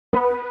You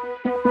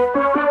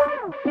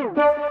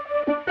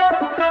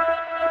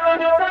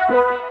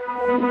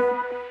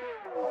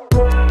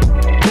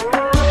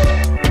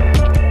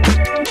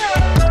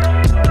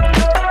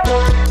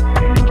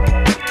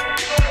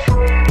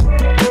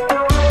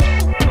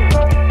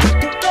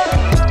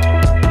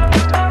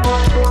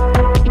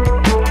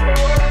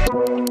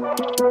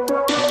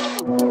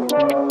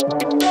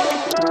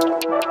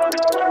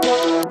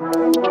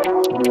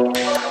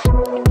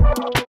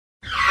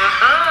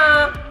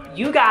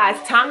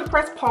guys, time to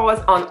press pause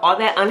on all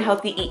that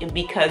unhealthy eating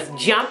because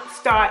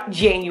Jumpstart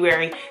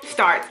January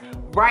starts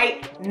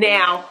right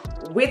now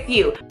with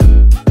you.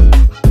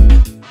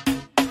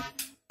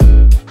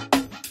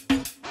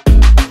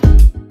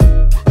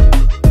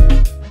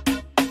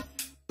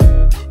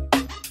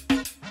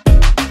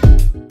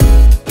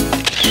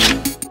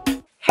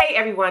 Hey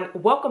everyone,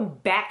 welcome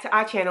back to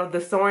our channel,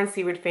 the Soaring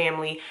Seaward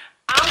family.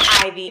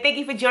 I'm Ivy. Thank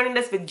you for joining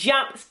us for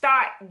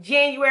Jumpstart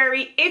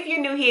January. If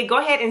you're new here, go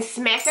ahead and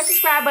smash that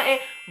subscribe button,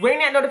 ring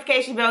that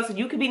notification bell so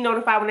you can be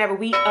notified whenever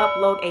we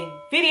upload a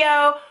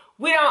video.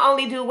 We don't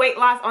only do weight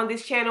loss on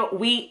this channel,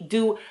 we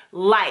do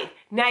life.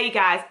 Now you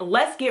guys,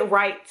 let's get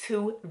right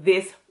to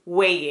this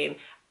weigh-in.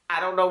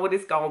 I don't know what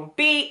it's gonna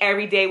be.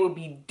 Every day will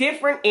be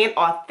different and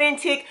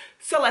authentic,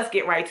 so let's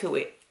get right to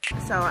it.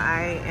 So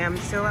I am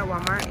still at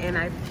Walmart and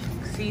I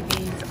see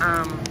these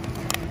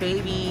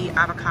baby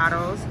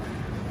avocados.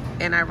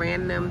 And I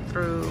ran them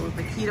through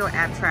the Keto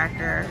app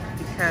tracker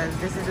because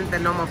this isn't the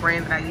normal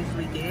brand that I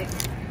usually get.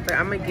 But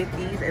I'm gonna get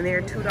these and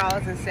they're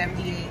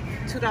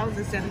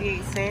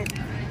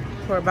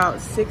 $2.78 for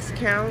about 6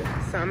 count.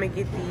 So I'm gonna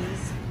get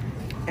these.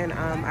 And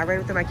I ran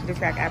it through my Keto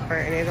Track app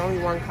and there's only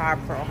 1 carb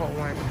for a whole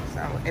one.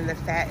 So, and the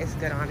fat is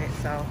good on it.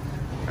 So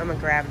I'm gonna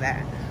grab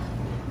that.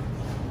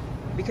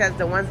 Because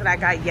the ones that I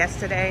got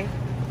yesterday,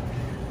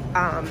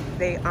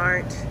 they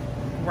aren't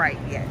right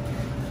yet.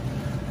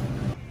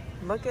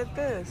 Look at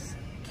this,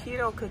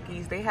 keto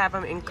cookies. They have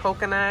them in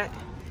coconut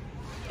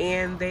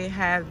and they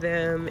have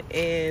them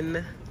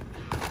in,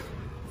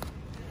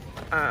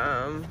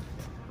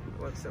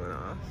 what's going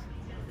off?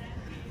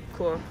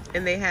 Cool.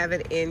 And they have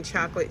it in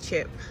chocolate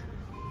chip.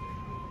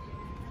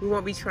 We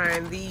won't be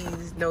trying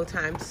these no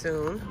time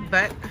soon,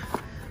 but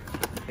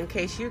in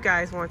case you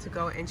guys want to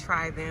go and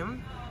try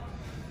them,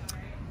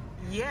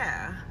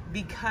 yeah,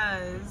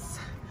 because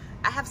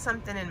I have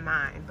something in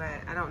mind,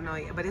 but I don't know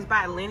yet. But it's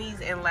by Lenny's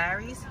and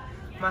Larry's.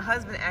 My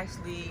husband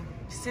actually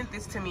sent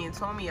this to me and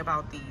told me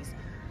about these.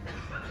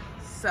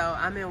 So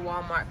I'm in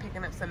Walmart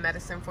picking up some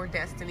medicine for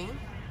Destiny.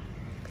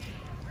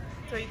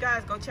 So you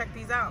guys go check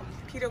these out.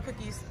 Keto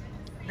cookies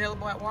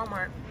available at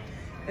Walmart.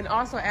 And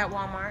also at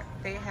Walmart,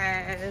 they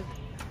have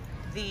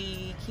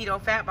the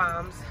keto fat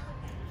bombs.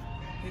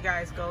 You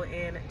guys go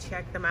and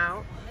check them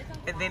out.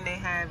 And then they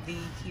have the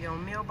keto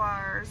meal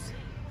bars,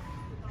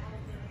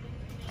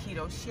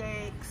 keto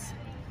shakes.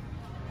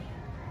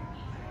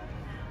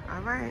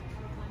 All right.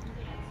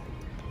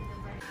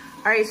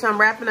 All right, so I'm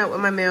wrapping up with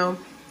my meal.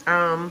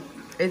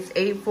 It's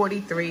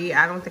 8:43.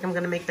 I don't think I'm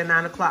gonna make the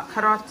 9 o'clock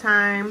cutoff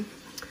time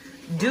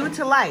due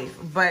to life,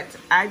 but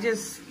I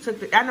just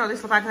took I know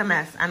this looks like a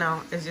mess. I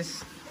know, it's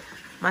just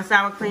my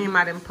sour cream.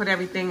 I didn't put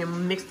everything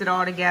and mixed it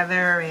all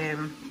together,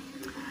 and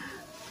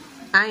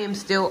I am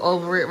still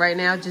over it right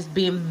now, just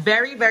being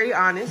very, very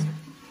honest.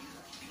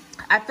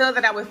 I feel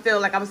that I would feel,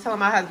 like I was telling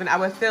my husband, I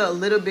would feel a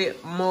little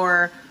bit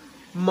more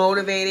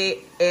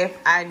motivated if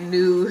I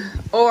knew,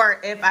 or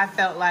if I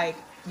felt like,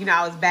 you know,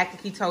 I was back to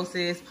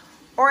ketosis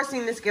or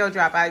seeing the scale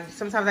drop.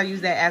 Sometimes I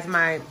use that as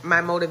my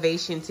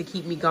motivation to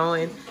keep me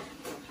going.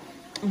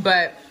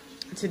 But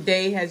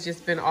today has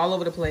just been all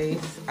over the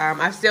place.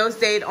 I've still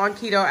stayed on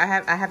keto. I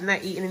have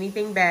not eaten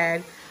anything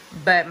bad,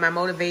 but my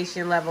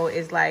motivation level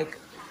is like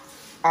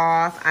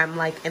off. I'm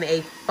like in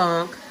a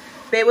funk.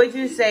 Babe, what'd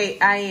you say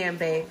I am,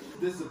 babe?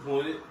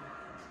 Disappointed.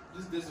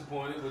 Just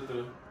disappointed with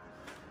the...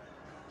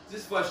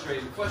 Just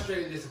frustrated.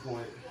 Frustrated,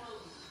 disappointed.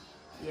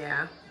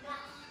 Yeah.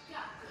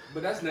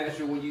 But that's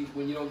natural when you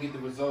don't get the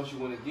results you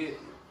want to get.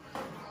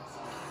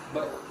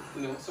 But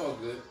you know, it's all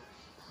good.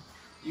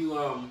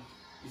 You're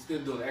still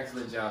doing an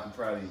excellent job. I'm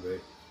proud of you,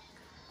 babe.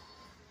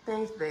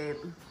 Thanks, babe.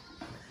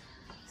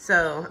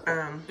 So,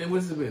 and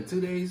what's it been? 2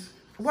 days?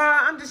 Well,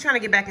 I'm just trying to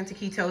get back into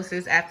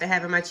ketosis after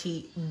having my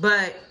cheat.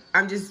 But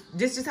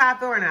this is how I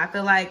feel right now. I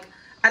feel like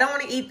I don't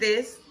want to eat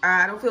this.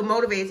 I don't feel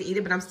motivated to eat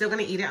it, but I'm still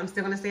going to eat it. I'm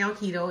still going to stay on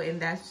keto,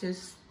 and that's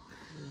just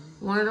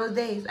one of those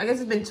days. I guess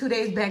it's been 2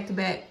 days back to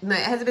back. No,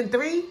 has it been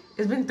 3?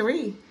 It's been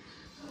 3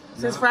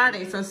 since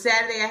Friday. So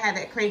Saturday I had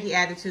that cranky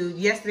attitude.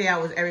 Yesterday I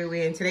was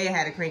everywhere, and today I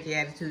had a cranky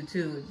attitude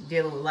too,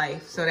 dealing with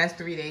life. So that's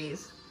 3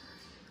 days.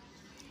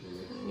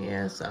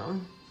 Yeah, so. All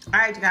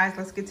right, you guys,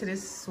 let's get to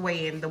this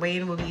weigh-in. The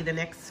weigh-in will be the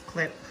next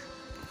clip.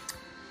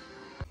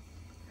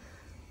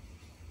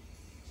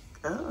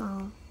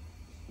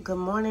 Good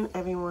morning,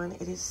 everyone.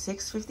 It is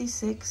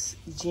 6:56,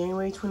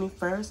 January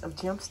 21st of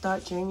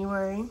Jumpstart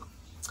January.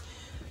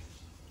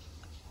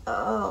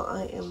 Oh,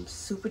 I am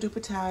super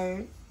duper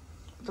tired.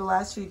 The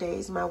last few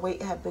days, my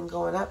weight have been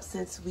going up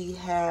since we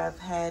have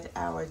had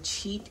our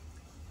cheat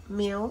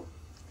meal,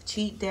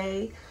 cheat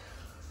day.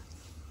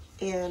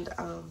 And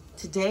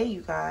today,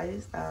 you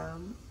guys,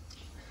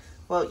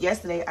 well,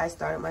 yesterday I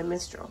started my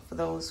menstrual, for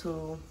those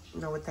who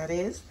know what that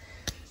is.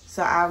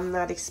 So I'm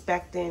not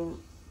expecting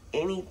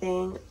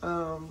anything.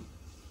 I'm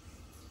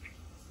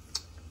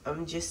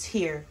just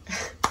here.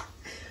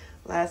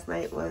 Last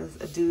night was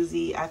a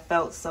doozy. I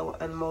felt so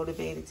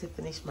unmotivated to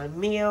finish my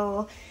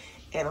meal.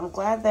 And I'm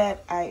glad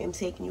that I am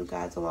taking you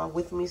guys along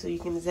with me so you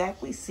can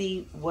exactly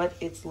see what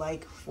it's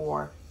like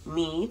for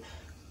me.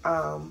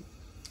 I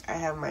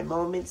have my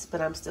moments,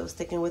 but I'm still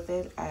sticking with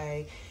it.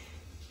 I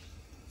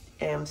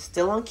am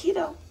still on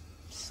keto.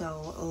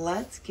 So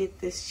let's get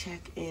this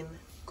check-in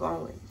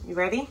going. You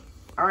ready?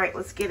 All right,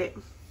 let's get it.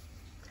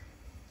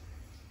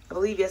 I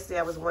believe yesterday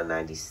I was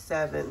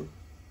 197.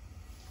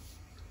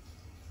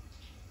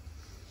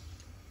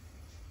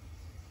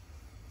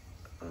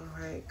 All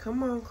right,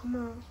 come on, come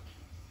on.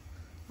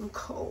 I'm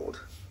cold.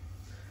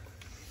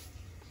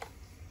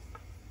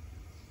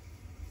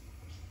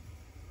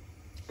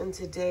 And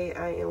today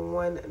I am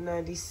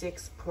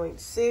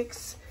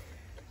 196.6,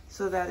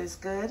 so that is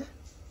good,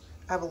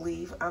 I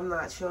believe. I'm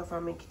not sure if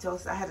I'm in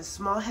ketosis. I had a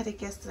small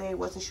headache yesterday.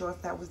 Wasn't sure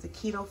if that was the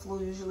keto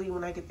flu. Usually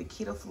when I get the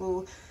keto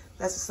flu,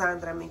 that's a sign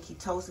that I'm in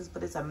ketosis,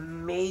 but it's a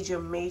major,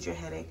 major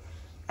headache.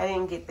 I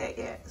didn't get that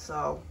yet.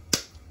 So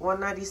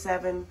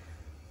 197.2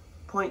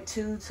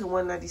 to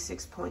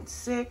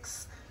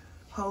 196.6.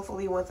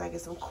 Hopefully once I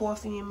get some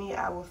coffee in me,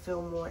 I will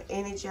feel more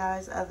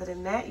energized. Other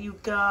than that, you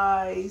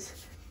guys,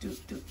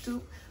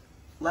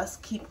 let's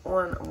keep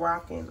on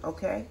rocking,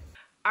 okay?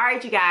 All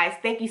right, you guys,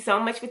 thank you so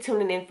much for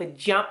tuning in for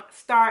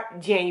Jumpstart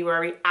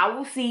January. I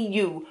will see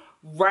you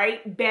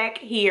right back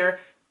here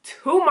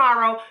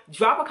tomorrow.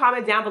 Drop a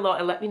comment down below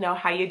and let me know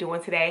how you're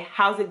doing today.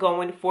 How's it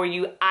going for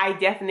you? I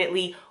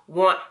definitely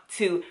want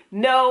to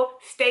know.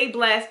 Stay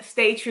blessed,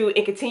 stay true,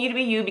 and continue to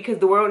be you, because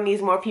the world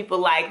needs more people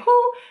like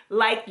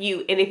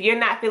you. And if you're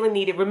not feeling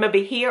needed, remember,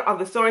 here on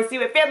the Soaring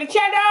Seaweed Family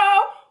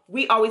channel,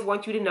 we always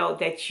want you to know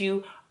that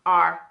you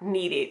are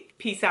needed.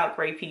 Peace out,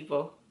 great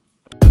people.